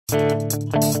Welcome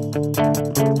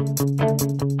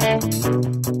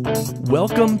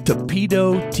to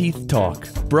Pedo Teeth Talk,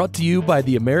 brought to you by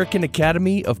the American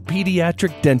Academy of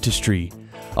Pediatric Dentistry,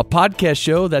 a podcast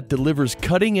show that delivers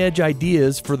cutting-edge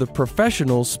ideas for the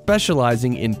professionals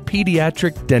specializing in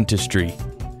pediatric dentistry.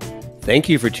 Thank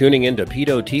you for tuning in to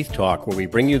Pedo Teeth Talk, where we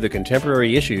bring you the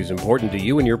contemporary issues important to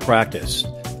you and your practice.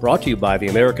 Brought to you by the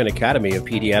American Academy of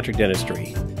Pediatric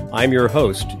Dentistry. I'm your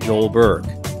host, Joel Berg.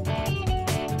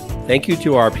 Thank you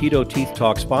to our Pedo Teeth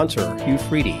Talk sponsor, Hugh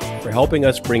Freedy, for helping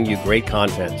us bring you great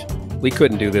content. We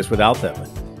couldn't do this without them.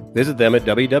 Visit them at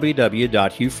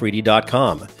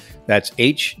www.hughfreedy.com. That's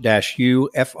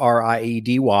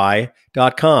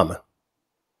H-U-F-R-I-E-D-Y.com.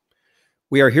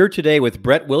 We are here today with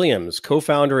Brett Williams,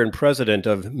 co-founder and president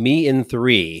of Me in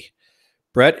 3.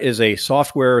 Brett is a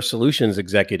software solutions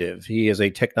executive. He is a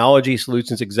technology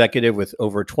solutions executive with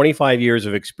over 25 years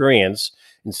of experience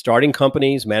in starting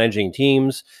companies, managing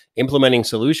teams, implementing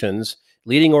solutions,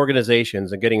 leading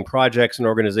organizations, and getting projects and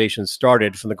organizations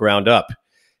started from the ground up.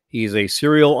 He's a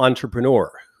serial entrepreneur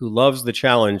who loves the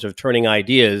challenge of turning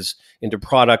ideas into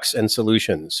products and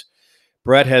solutions.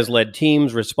 Brett has led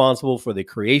teams responsible for the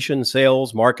creation,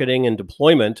 sales, marketing, and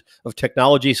deployment of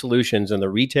technology solutions in the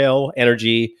retail,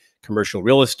 energy, commercial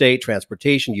real estate,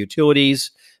 transportation, utilities,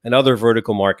 and other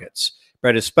vertical markets.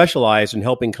 Brett is specialized in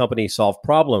helping companies solve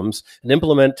problems and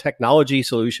implement technology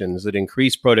solutions that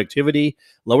increase productivity,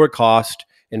 lower cost,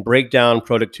 and break down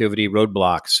productivity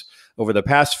roadblocks. Over the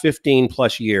past 15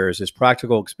 plus years, his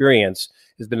practical experience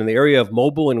has been in the area of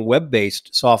mobile and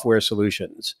web-based software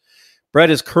solutions.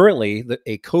 Brett is currently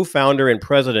a co-founder and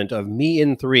president of Me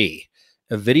in 3,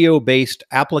 a video-based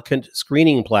applicant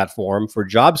screening platform for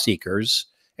job seekers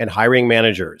and hiring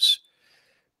managers.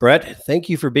 Brett, thank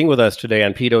you for being with us today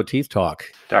on Pedo Teeth Talk.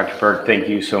 Dr. Berg, thank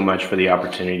you so much for the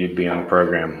opportunity to be on the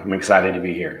program. I'm excited to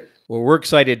be here. Well, we're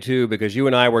excited too, because you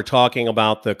and I were talking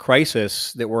about the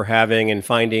crisis that we're having in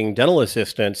finding dental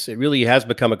assistants. It really has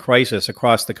become a crisis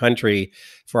across the country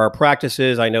for our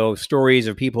practices. I know stories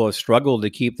of people who have struggled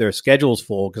to keep their schedules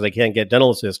full because they can't get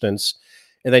dental assistants.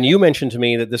 And then you mentioned to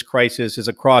me that this crisis is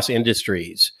across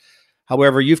industries.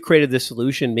 However, you've created this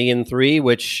solution, Me in 3,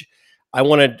 which I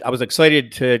was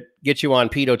excited to get you on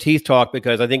Pedo Teeth Talk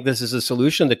because I think this is a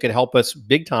solution that could help us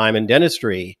big time in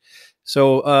dentistry.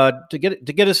 So to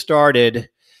get us started,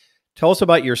 tell us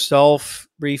about yourself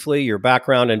briefly, your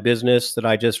background and business that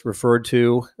I just referred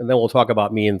to, and then we'll talk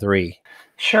about Me in 3.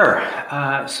 Sure.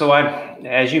 So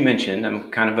as you mentioned,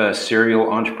 I'm kind of a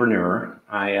serial entrepreneur.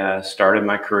 I started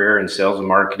my career in sales and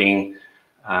marketing.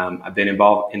 I've been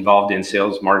involved in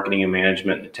sales, marketing, and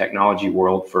management in the technology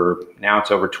world for now it's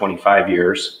over 25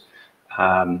 years.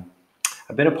 I've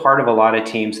been a part of a lot of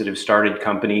teams that have started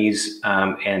companies,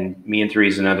 and Me in 3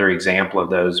 is another example of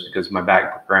those because my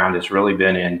background has really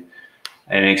been in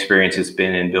an experience that's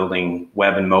been in building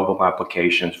web and mobile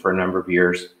applications for a number of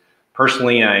years.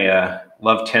 Personally, I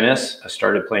love tennis. I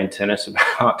started playing tennis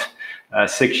about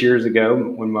 6 years ago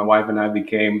when my wife and I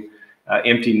became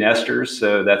empty nesters.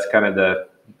 So that's kind of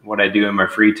what I do in my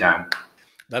free time.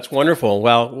 That's wonderful.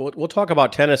 Well, we'll talk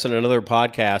about tennis in another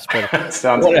podcast. But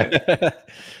Sounds good.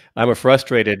 I'm a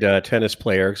frustrated tennis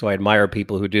player, so I admire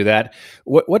people who do that.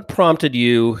 What prompted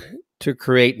you to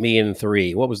create Me in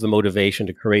 3? What was the motivation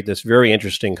to create this very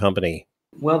interesting company?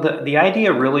 Well, the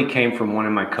idea really came from one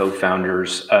of my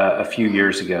co-founders a few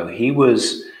years ago. He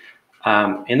was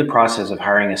in the process of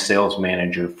hiring a sales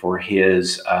manager for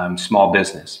his small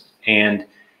business. And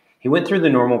he went through the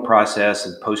normal process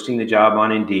of posting the job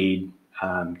on Indeed,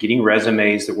 getting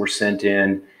resumes that were sent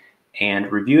in,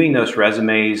 and reviewing those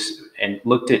resumes and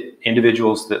looked at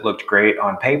individuals that looked great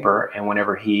on paper. And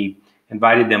whenever he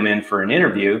invited them in for an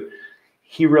interview,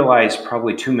 he realized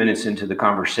probably 2 minutes into the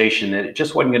conversation that it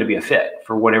just wasn't going to be a fit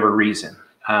for whatever reason.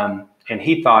 And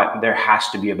he thought there has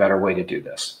to be a better way to do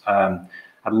this.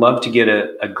 I'd love to get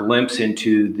a glimpse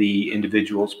into the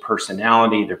individual's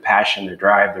personality, their passion, their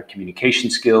drive, their communication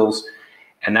skills.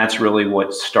 And that's really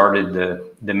what started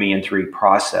the Me in 3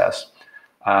 process.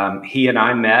 He and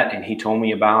I met and he told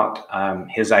me about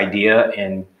his idea,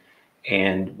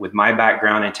 and with my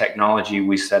background in technology,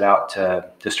 we set out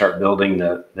to start building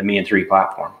the Me in 3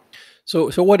 platform.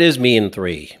 So what is Me in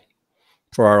 3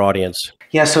 for our audience?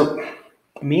 Yeah, so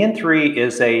Me in 3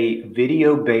 is a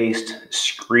video-based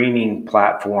screening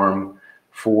platform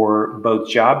for both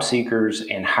job seekers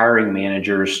and hiring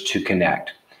managers to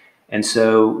connect. And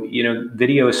so,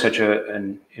 video is such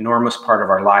an enormous part of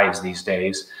our lives these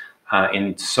days.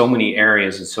 In so many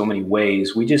areas, in so many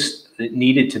ways. We just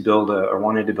needed to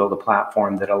wanted to build a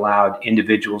platform that allowed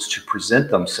individuals to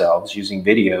present themselves using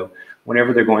video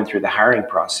whenever they're going through the hiring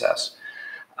process.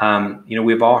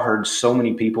 We've all heard so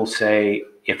many people say,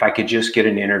 if I could just get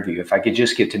an interview, if I could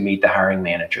just get to meet the hiring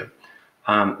manager.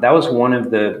 That was one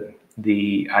of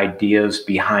the ideas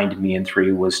behind Me in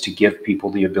 3, was to give people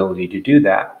the ability to do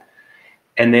that.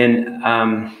 And then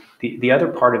the other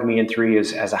part of Me in 3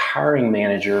 is, as a hiring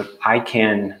manager, I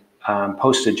can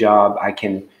post a job, I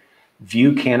can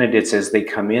view candidates as they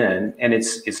come in, and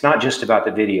it's not just about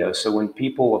the video. So when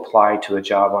people apply to a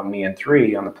job on Me in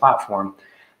 3 on the platform,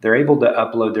 they're able to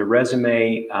upload their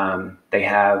resume. They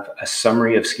have a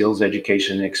summary of skills,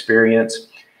 education, and experience.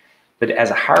 But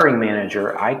as a hiring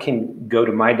manager, I can go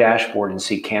to my dashboard and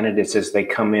see candidates as they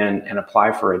come in and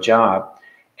apply for a job.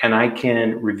 And I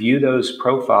can review those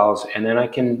profiles, and then I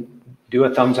can do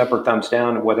a thumbs up or thumbs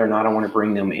down whether or not I want to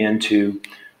bring them into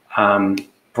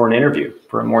for an interview,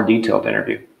 for a more detailed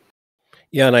interview.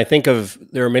 Yeah, and I think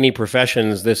there are many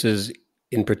professions this is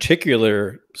in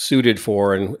particular suited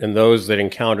for, and those that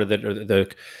encounter that are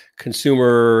the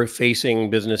consumer-facing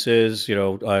businesses,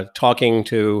 talking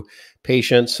to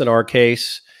patients in our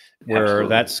case, where Absolutely.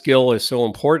 that skill is so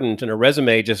important, and a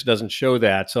resume just doesn't show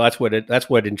that. So that's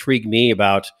what intrigued me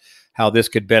about how this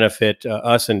could benefit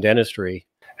us in dentistry.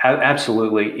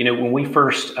 Absolutely. When we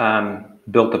first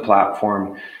built the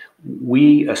platform,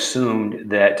 we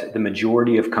assumed that the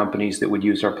majority of companies that would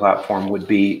use our platform would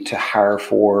be to hire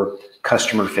for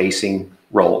customer-facing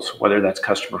roles, whether that's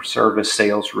customer service,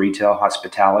 sales, retail,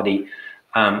 hospitality.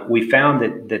 We found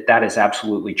that is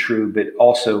absolutely true, but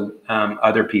also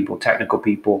other people, technical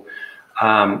people,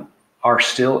 are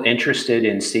still interested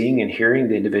in seeing and hearing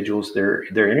the individuals they're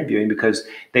interviewing, because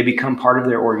they become part of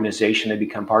their organization, they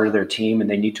become part of their team, and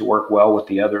they need to work well with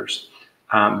the others.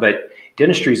 But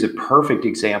dentistry is a perfect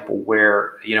example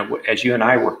where, as you and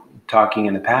I were talking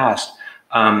in the past,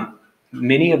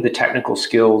 many of the technical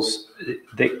skills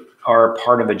that are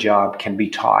part of a job can be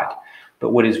taught. But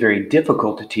what is very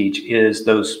difficult to teach is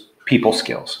those people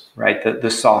skills, right? The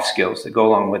soft skills that go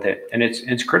along with it. And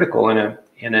it's critical in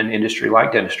an industry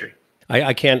like dentistry.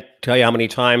 I can't tell you how many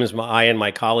times I and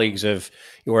my colleagues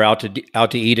were out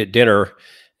to eat at dinner,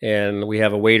 and we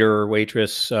have a waiter or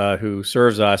waitress who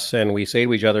serves us, and we say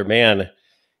to each other, man,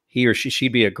 he or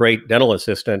she'd be a great dental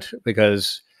assistant,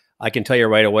 because I can tell you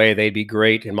right away they'd be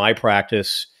great in my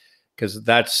practice,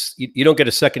 because you don't get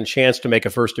a second chance to make a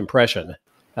first impression.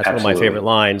 That's Absolutely. One of my favorite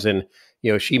lines. And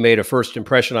she made a first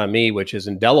impression on me, which is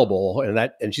indelible,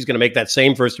 and she's going to make that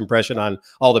same first impression on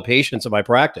all the patients in my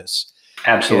practice.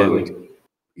 Absolutely. And,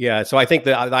 yeah. So I think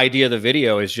the idea of the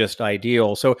video is just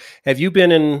ideal. So have you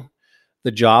been in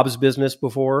the jobs business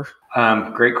before?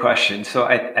 Great question. So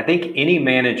I think any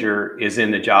manager is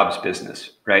in the jobs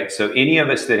business, right? So any of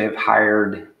us that have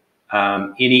hired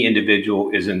any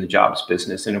individual is in the jobs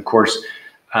business. And of course,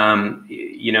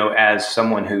 as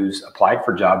someone who's applied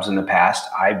for jobs in the past,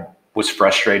 I was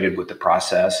frustrated with the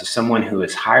process. As someone who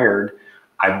is hired,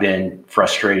 I've been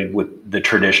frustrated with the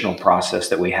traditional process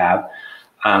that we have.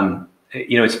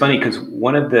 It's funny because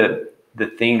one of the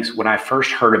things when I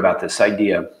first heard about this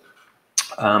idea,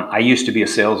 I used to be a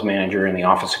sales manager in the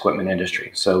office equipment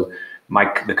industry. So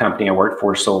the company I worked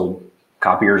for sold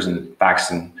copiers and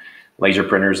fax and laser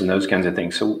printers and those kinds of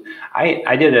things. So I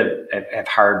have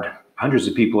hired hundreds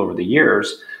of people over the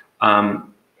years.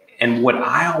 And what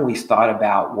I always thought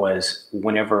about was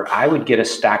whenever I would get a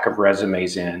stack of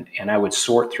resumes in and I would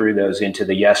sort through those into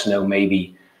the yes, no,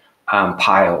 maybe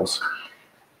piles,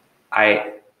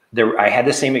 I had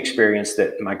the same experience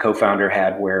that my co-founder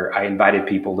had, where I invited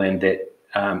people in that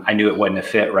I knew it wasn't a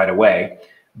fit right away.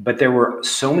 But there were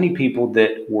so many people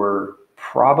that were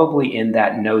probably in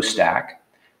that no stack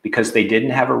because they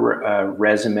didn't have a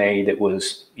resume that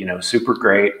was, super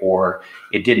great, or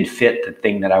it didn't fit the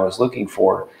thing that I was looking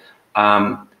for.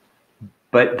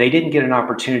 But they didn't get an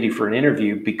opportunity for an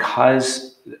interview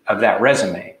because of that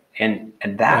resume. And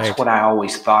that's right. What I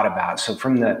always thought about. So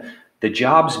from the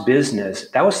jobs business,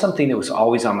 that was something that was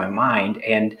always on my mind.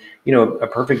 And, a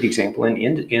perfect example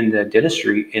in the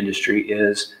dentistry industry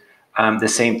is the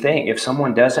same thing. If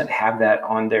someone doesn't have that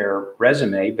on their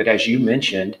resume, but as you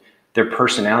mentioned, their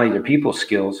personality, their people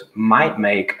skills might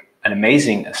make an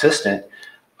amazing assistant,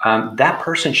 that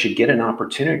person should get an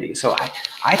opportunity. So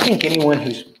I think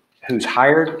anyone who's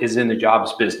hired is in the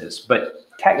jobs business, but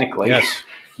technically, yes.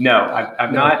 No,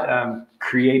 I've not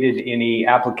created any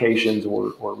applications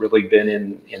or really been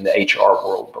in the HR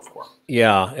world before.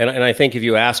 Yeah, and I think if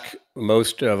you ask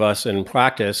most of us in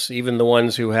practice, even the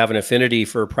ones who have an affinity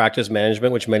for practice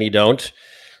management, which many don't,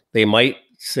 they might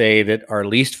say that our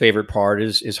least favorite part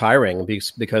is hiring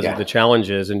because of the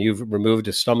challenges, and you've removed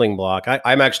a stumbling block.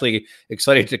 I'm actually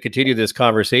excited to continue this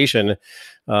conversation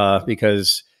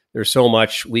because there's so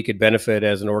much we could benefit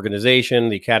as an organization,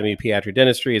 the Academy of Pediatric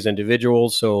Dentistry, as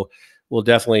individuals. So we'll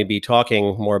definitely be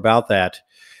talking more about that.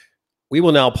 We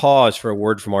will now pause for a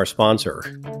word from our sponsor.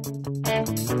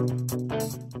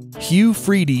 Hugh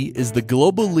Freedy is the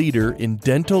global leader in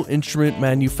dental instrument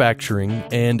manufacturing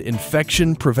and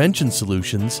infection prevention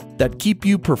solutions that keep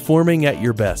you performing at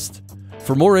your best.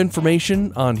 For more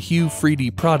information on Hugh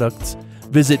Freedy products,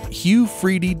 visit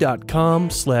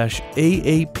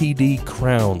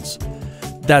hughfreedy.com/AAPD-crowns.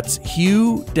 That's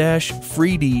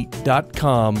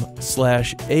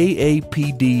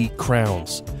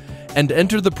hugh-freedy.com/AAPD-crowns. And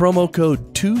enter the promo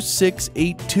code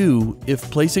 2682 if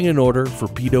placing an order for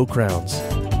Pedo Crowns.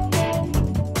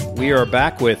 We are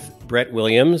back with Brett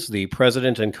Williams, the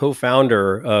president and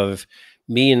co-founder of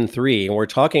Me in 3. And we're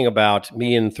talking about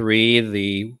Me in 3,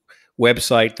 the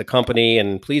website, the company,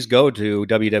 and please go to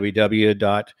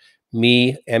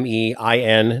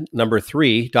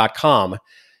www.mein3.com.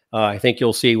 I think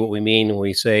you'll see what we mean when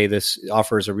we say this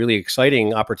offers a really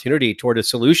exciting opportunity toward a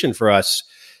solution for us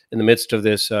in the midst of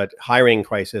this hiring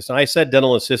crisis. And I said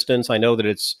dental assistants. I know that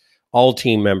it's all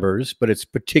team members, but it's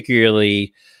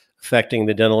particularly affecting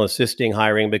the dental assisting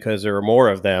hiring because there are more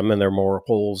of them and there are more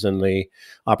holes in the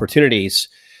opportunities.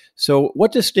 So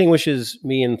what distinguishes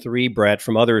Me in 3, Brett,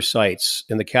 from other sites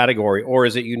in the category, or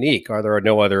is it unique? Are there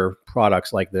no other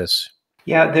products like this?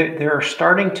 Yeah, there are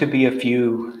starting to be a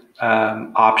few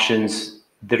options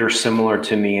that are similar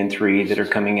to Me in 3 that are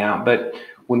coming out. But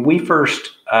when we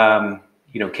first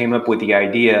came up with the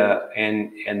idea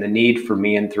and the need for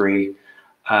Me in 3,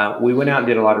 we went out and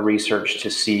did a lot of research to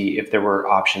see if there were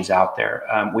options out there.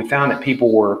 We found that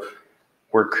people were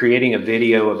creating a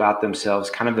video about themselves,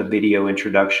 kind of a video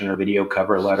introduction or video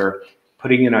cover letter,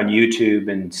 putting it on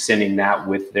YouTube and sending that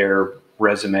with their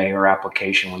resume or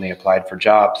application when they applied for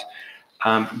jobs.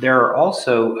 There are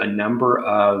also a number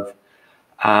of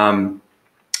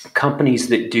companies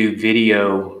that do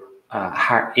video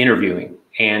interviewing,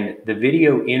 and the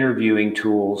video interviewing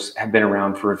tools have been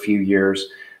around for a few years.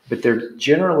 But they're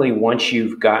generally, once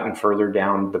you've gotten further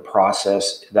down the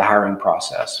process, the hiring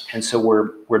process. And so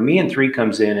where Me in 3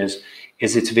 comes in is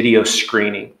it's video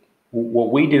screening.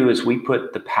 What we do is we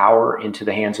put the power into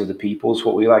the hands of the people, is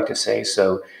what we like to say.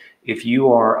 So if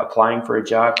you are applying for a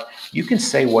job, you can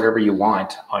say whatever you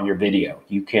want on your video.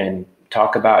 You can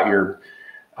talk about your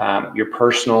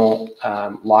personal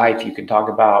life. You can talk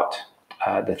about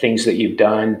the things that you've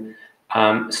done.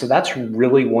 So that's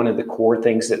really one of the core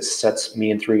things that sets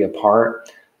Me in 3 apart,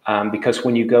 because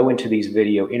when you go into these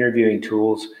video interviewing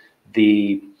tools,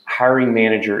 the hiring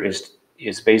manager is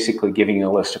basically giving you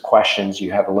a list of questions.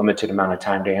 You have a limited amount of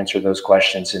time to answer those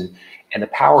questions, and the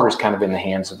power is kind of in the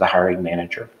hands of the hiring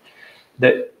manager.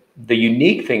 The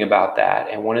unique thing about that,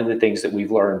 and one of the things that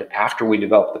we've learned after we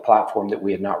developed the platform that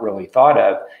we had not really thought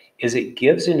of, is it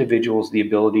gives individuals the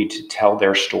ability to tell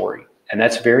their story. And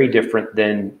that's very different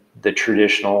than the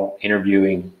traditional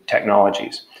interviewing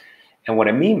technologies. And what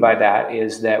I mean by that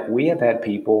is that we have had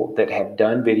people that have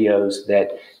done videos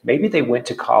that maybe they went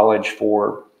to college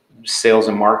for sales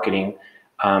and marketing,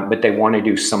 but they want to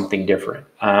do something different.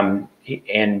 And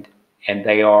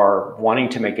they are wanting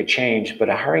to make a change, but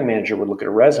a hiring manager would look at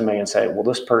a resume and say, well,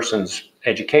 this person's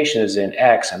education is in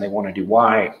X and they want to do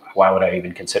Y. Why would I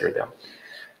even consider them?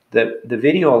 The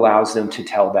video allows them to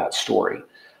tell that story.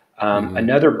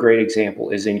 Another great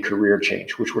example is in career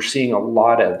change, which we're seeing a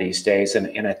lot of these days.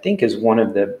 And I think is one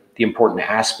of the important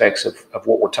aspects of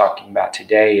what we're talking about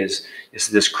today is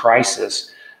this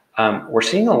crisis. We're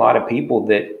seeing a lot of people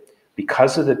that,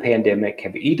 because of the pandemic,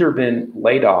 have either been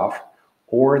laid off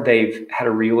or they've had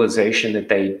a realization that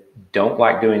they don't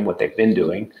like doing what they've been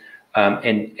doing,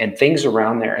 and things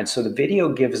around there. And so the video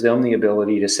gives them the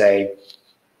ability to say,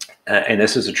 and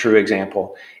this is a true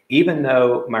example, even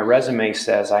though my resume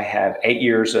says I have 8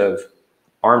 years of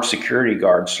armed security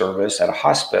guard service at a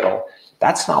hospital,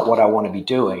 that's not what I want to be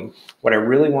doing. What I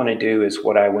really want to do is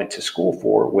what I went to school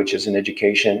for, which is an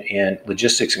education in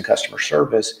logistics and customer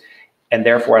service. And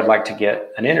therefore, I'd like to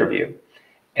get an interview.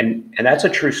 And that's a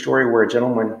true story where a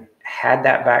gentleman had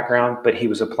that background, but he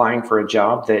was applying for a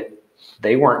job that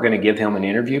they weren't going to give him an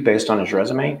interview based on his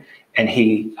resume. And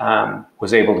he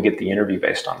was able to get the interview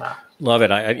based on that. Love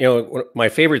it. My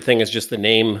favorite thing is just the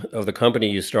name of the company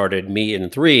you started, Me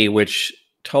in 3, which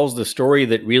tells the story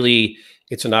that really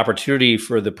it's an opportunity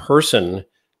for the person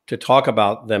to talk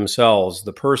about themselves,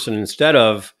 the person, instead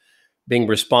of being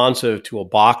responsive to a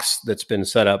box that's been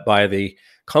set up by the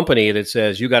company that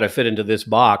says, you got to fit into this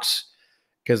box.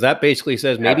 Because that basically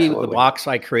says maybe the box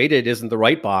I created isn't the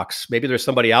right box. Maybe there's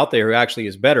somebody out there who actually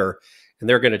is better, and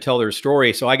they're going to tell their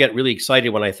story. So I get really excited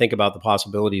when I think about the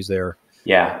possibilities there.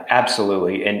 Yeah,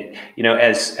 absolutely. And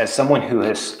as someone who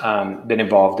has been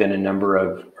involved in a number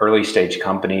of early stage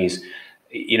companies,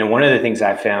 one of the things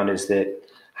I found is that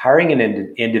hiring an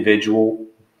individual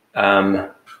um,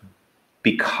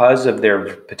 because of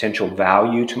their potential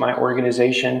value to my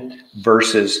organization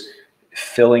versus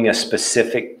filling a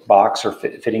specific box or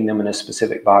fitting them in a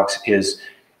specific box is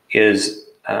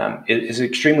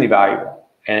extremely valuable.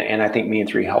 And I think Me and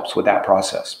Three helps with that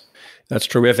process. That's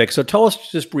terrific. So tell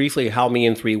us just briefly how Me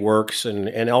and Three works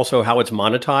and also how it's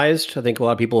monetized. I think a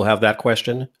lot of people have that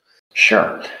question.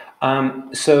 Sure.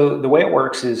 So the way it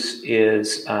works is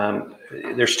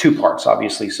there's two parts,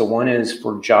 obviously. So one is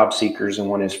for job seekers and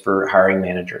one is for hiring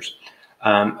managers.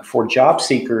 For job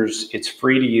seekers, it's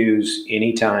free to use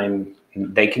anytime.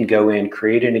 They can go in,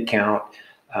 create an account,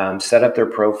 set up their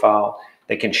profile.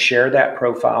 They can share that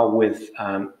profile with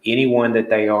anyone that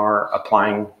they are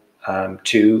applying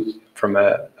to from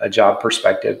a job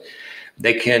perspective.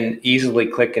 They can easily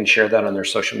click and share that on their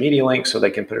social media links, so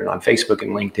they can put it on Facebook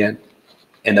and LinkedIn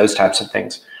and those types of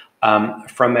things.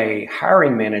 From a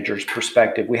hiring manager's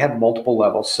perspective, we have multiple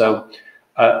levels. So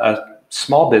a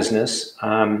small business,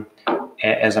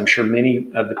 as I'm sure many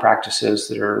of the practices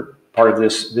that are part of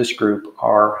this group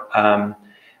are,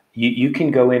 you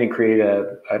can go in and create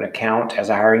an account as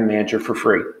a hiring manager for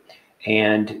free.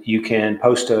 And you can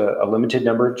post a limited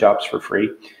number of jobs for free.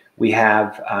 We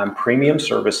have premium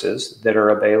services that are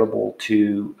available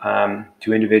to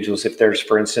individuals if there's,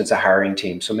 for instance, a hiring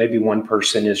team. So maybe one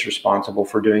person is responsible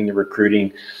for doing the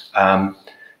recruiting.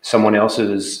 Someone else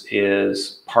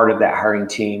is part of that hiring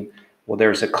team. Well,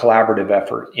 there's a collaborative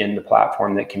effort in the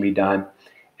platform that can be done.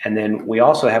 And then we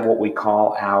also have what we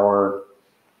call our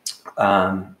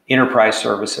enterprise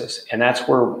services. And that's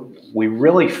where we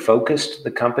really focused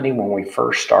the company when we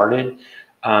first started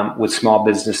with small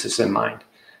businesses in mind.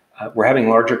 We're having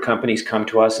larger companies come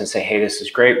to us and say, hey, this is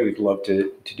great. We'd love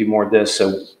to do more of this.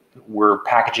 So we're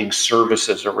packaging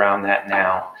services around that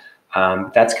now.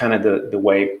 That's kind of the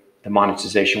way the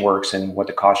monetization works and what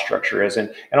the cost structure is.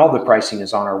 And all the pricing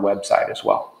is on our website as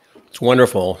well. It's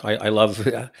wonderful. I love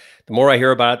the more I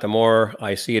hear about it, the more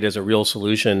I see it as a real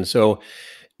solution. So,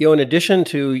 in addition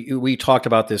to, we talked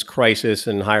about this crisis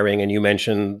in hiring, and you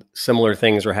mentioned similar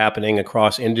things are happening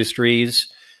across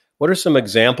industries. What are some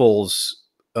examples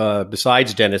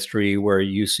besides dentistry where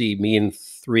you see Me and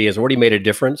Three has already made a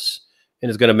difference and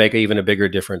is going to make even a bigger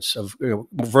difference of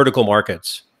vertical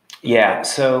markets? Yeah,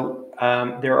 so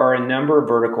there are a number of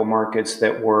vertical markets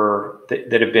that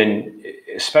have been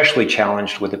especially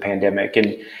challenged with the pandemic,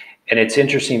 and it's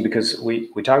interesting because we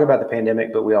talk about the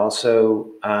pandemic, but we also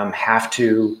have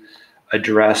to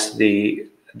address the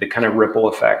kind of ripple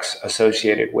effects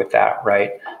associated with that,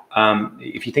 right?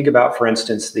 If you think about, for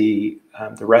instance, the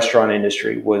restaurant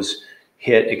industry was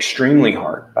hit extremely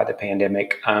hard by the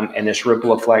pandemic, and this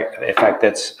ripple effect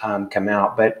that's come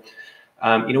out. But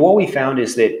what we found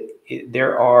is that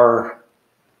there are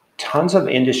tons of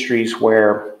industries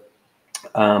where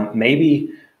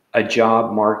maybe a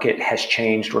job market has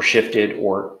changed or shifted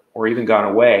or even gone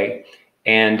away,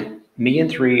 and Me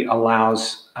and Three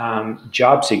allows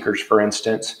job seekers, for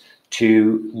instance,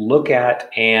 to look at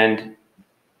and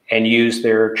use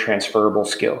their transferable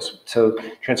skills. So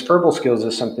transferable skills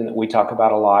is something that we talk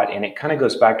about a lot, and it kind of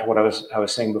goes back to what I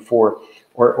was saying before,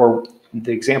 or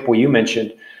the example you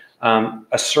mentioned.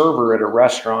 A server at a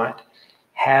restaurant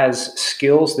has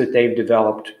skills that they've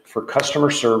developed for customer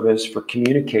service, for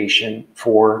communication,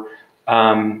 for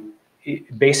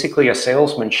basically a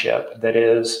salesmanship that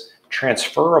is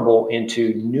transferable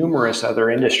into numerous other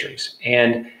industries.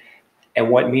 And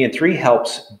what Me and Three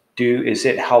helps do is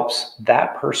it helps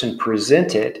that person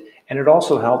present it, and it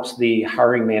also helps the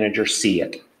hiring manager see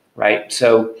it, right?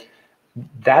 So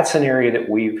that's an area that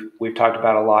we've talked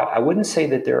about a lot. I wouldn't say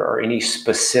that there are any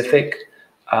specific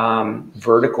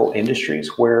vertical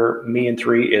industries where Me and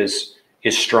Three is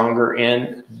stronger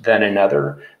in than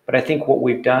another. But I think what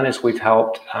we've done is we've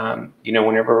helped,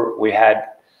 whenever we had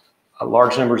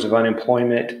large numbers of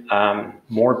unemployment,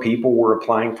 more people were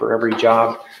applying for every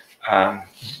job.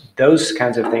 Those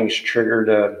kinds of things triggered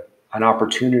an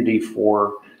opportunity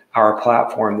for our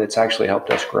platform that's actually helped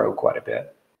us grow quite a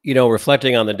bit.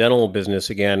 Reflecting on the dental business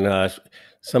again,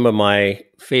 some of my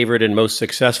favorite and most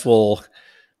successful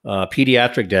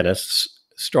pediatric dentists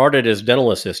started as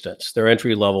dental assistants. Their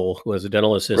entry level was a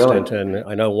dental assistant. Really? And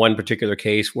I know one particular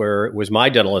case where it was my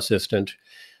dental assistant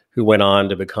who went on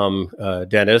to become a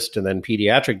dentist and then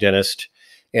pediatric dentist.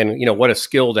 And, what a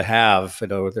skill to have.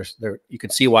 You can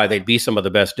see why they'd be some of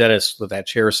the best dentists with that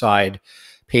chairside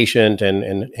patient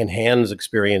and hands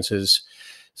experiences.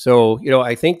 So,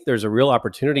 I think there's a real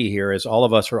opportunity here, as all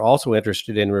of us are also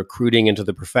interested in recruiting into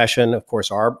the profession. Of course,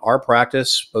 our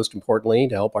practice, most importantly,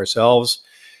 to help ourselves,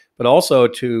 but also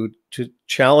to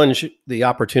challenge the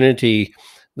opportunity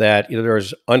that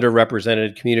there's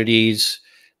underrepresented communities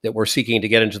that we're seeking to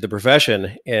get into the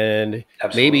profession, and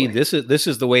Absolutely. maybe this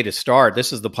is the way to start.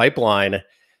 This is the pipeline.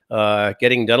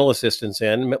 Getting dental assistants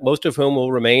in, most of whom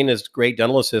will remain as great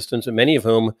dental assistants, and many of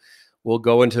whom will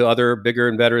go into other bigger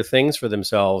and better things for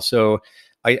themselves. So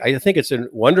I think it's a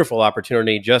wonderful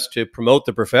opportunity just to promote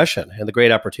the profession and the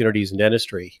great opportunities in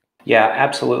dentistry. Yeah,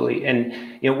 absolutely. And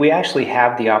we actually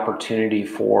have the opportunity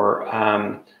for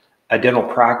a dental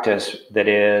practice that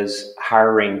is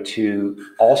hiring to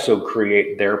also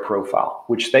create their profile,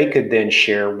 which they could then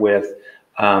share with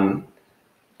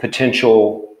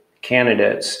potential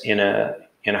candidates in a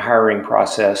hiring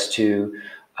process to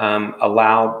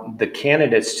allow the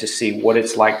candidates to see what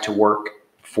it's like to work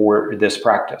for this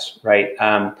practice, right?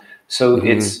 So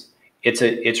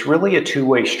it's really a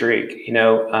two-way streak.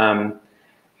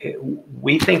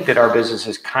 We think that our business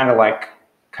is kind of like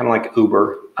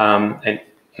Uber, and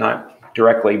not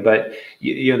directly, but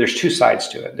there's two sides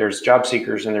to it. There's job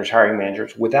seekers and there's hiring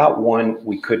managers. Without one,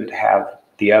 we couldn't have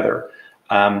the other.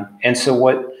 And so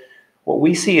what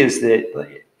we see is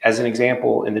that, as an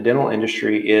example, in the dental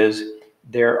industry, is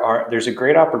there's a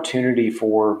great opportunity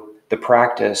for the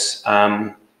practice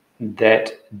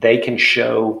that they can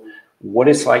show what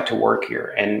it's like to work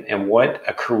here and what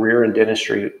a career in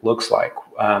dentistry looks like.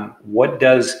 What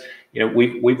does,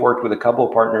 we've worked with a couple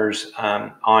of partners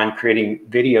on creating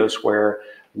videos where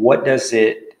what does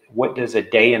a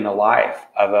day in the life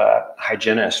of a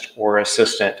hygienist or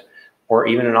assistant or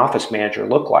even an office manager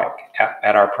look like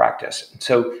at our practice.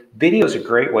 So video is a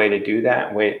great way to do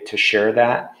that, way to share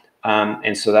that.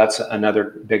 And so that's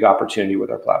another big opportunity with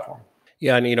our platform.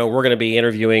 Yeah, and we're going to be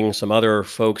interviewing some other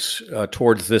folks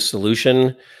towards this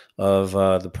solution of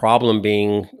the problem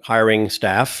being hiring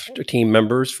staff, team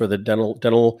members for the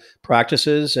dental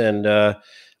practices, and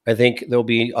I think there'll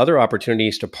be other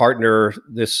opportunities to partner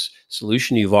this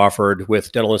solution you've offered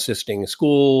with dental assisting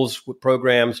schools, with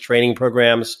programs, training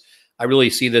programs. I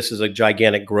really see this as a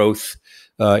gigantic growth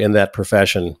in that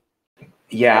profession.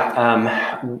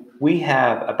 Yeah, we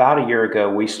have about a year ago,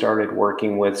 we started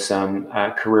working with some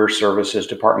career services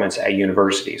departments at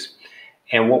universities.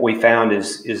 And what we found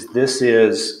is this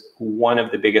is one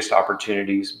of the biggest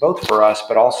opportunities, both for us,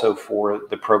 but also for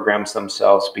the programs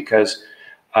themselves, because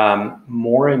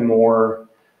more and more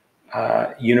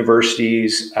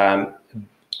universities,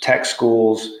 tech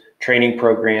schools, training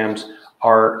programs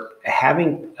are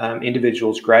having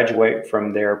individuals graduate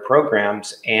from their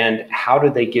programs, and how do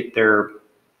they get their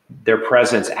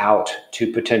presence out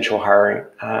to potential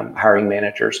hiring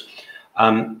managers.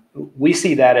 We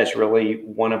see that as really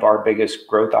one of our biggest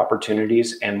growth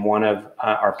opportunities, and one of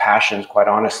our passions, quite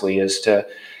honestly, is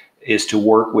to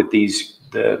work with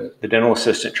the dental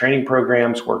assistant training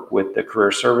programs, work with the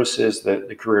career services,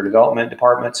 the career development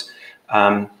departments,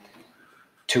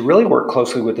 to really work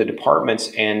closely with the departments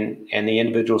and the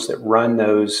individuals that run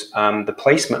those, the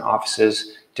placement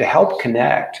offices, to help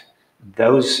connect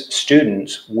those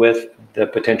students with the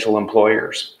potential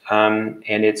employers.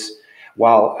 And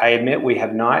while I admit we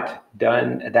have not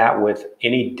done that with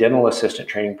any dental assistant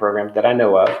training program that I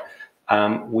know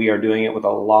of, we are doing it with a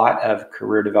lot of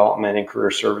career development and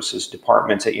career services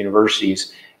departments at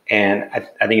universities. And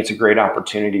I think it's a great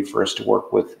opportunity for us to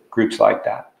work with groups like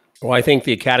that. Well, I think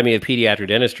the Academy of Pediatric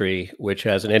Dentistry, which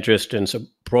has an interest in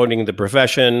supporting the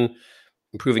profession,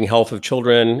 improving health of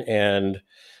children, and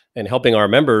helping our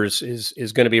members,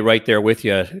 is going to be right there with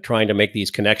you, trying to make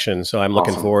these connections. So I'm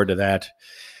looking forward to that.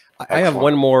 Excellent. I have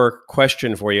one more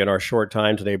question for you in our short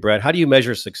time today, Brett. How do you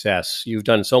measure success? You've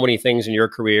done so many things in your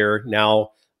career. Now,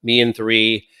 Me in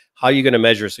 3. How are you going to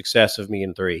measure success of Me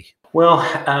in 3? Well,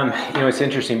 it's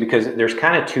interesting because there's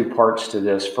kind of two parts to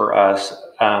this for us.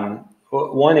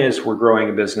 One is we're growing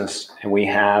a business, and we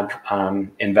have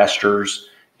investors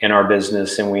in our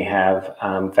business, and we have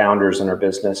founders in our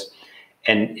business.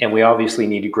 And we obviously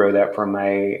need to grow that from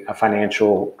a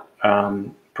financial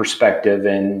perspective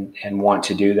and want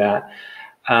to do that.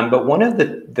 But one of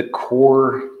the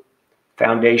core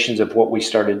foundations of what we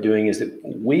started doing is that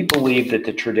we believe that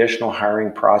the traditional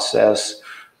hiring process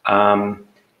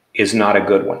is not a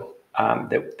good one,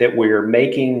 that we're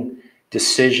making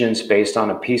decisions based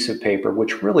on a piece of paper,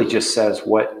 which really just says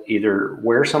either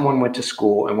where someone went to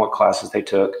school and what classes they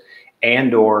took,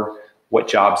 and or what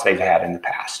jobs they've had in the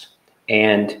past.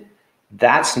 And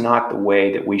that's not the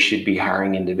way that we should be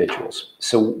hiring individuals.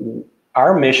 So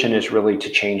our mission is really to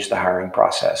change the hiring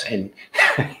process. And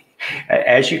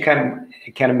as you can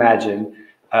imagine,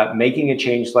 making a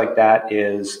change like that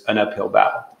is an uphill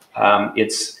battle.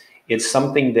 It's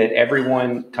something that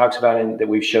everyone talks about and that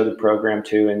we've showed the program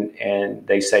to, and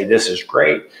they say this is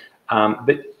great.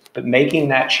 But making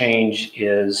that change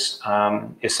is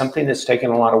something that's taken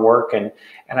a lot of work, and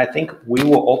I think we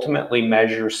will ultimately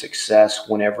measure success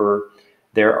whenever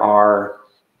there are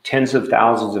tens of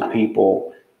thousands of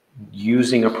people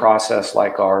using a process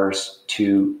like ours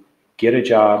to get a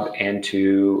job and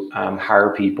to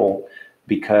hire people,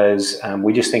 because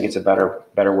we just think it's a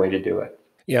better way to do it.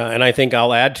 Yeah, and I think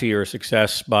I'll add to your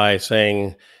success by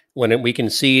saying when we can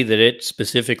see that it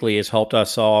specifically has helped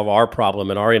us solve our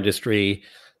problem in our industry,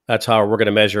 that's how we're going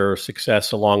to measure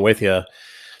success along with you.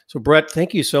 So Brett,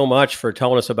 thank you so much for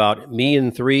telling us about Me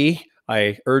in 3.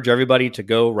 I urge everybody to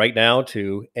go right now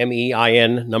to mein3.com,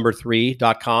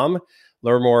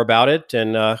 learn more about it,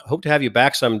 and hope to have you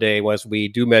back someday as we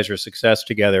do measure success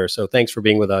together. So thanks for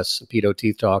being with us, Pedo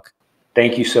Teeth Talk.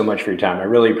 Thank you so much for your time. I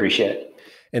really appreciate it.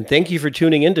 And thank you for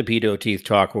tuning in to Pedo Teeth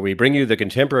Talk, where we bring you the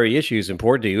contemporary issues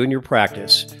important to you in your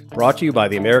practice. Brought to you by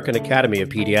the American Academy of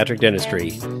Pediatric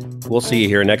Dentistry. We'll see you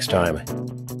here next time.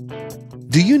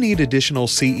 Do you need additional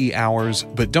CE hours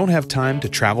but don't have time to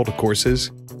travel to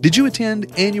courses? Did you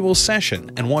attend annual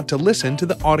session and want to listen to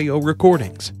the audio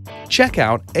recordings? Check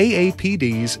out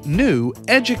AAPD's new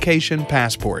Education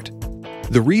Passport.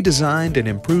 The redesigned and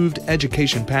improved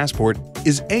Education Passport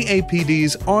is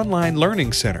AAPD's online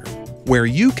learning center, where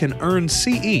you can earn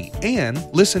CE and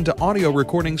listen to audio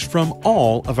recordings from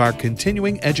all of our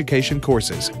continuing education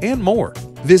courses and more.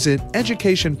 Visit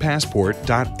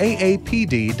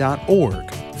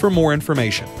educationpassport.aapd.org for more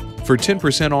information. For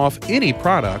 10% off any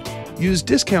product, use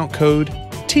discount code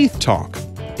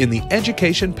TEETHTALK in the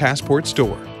Education Passport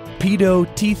store. Pedo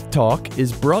Teeth Talk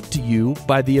is brought to you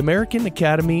by the American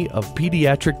Academy of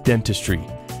Pediatric Dentistry,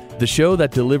 the show that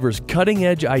delivers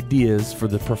cutting-edge ideas for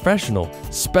the professional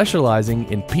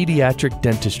specializing in pediatric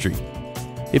dentistry.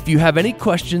 If you have any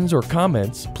questions or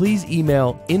comments, please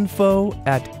email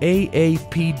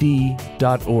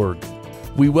info@aapd.org.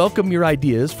 We welcome your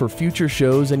ideas for future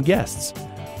shows and guests.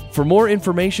 For more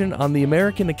information on the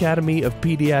American Academy of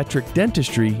Pediatric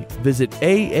Dentistry, visit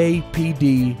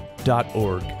aapd.org.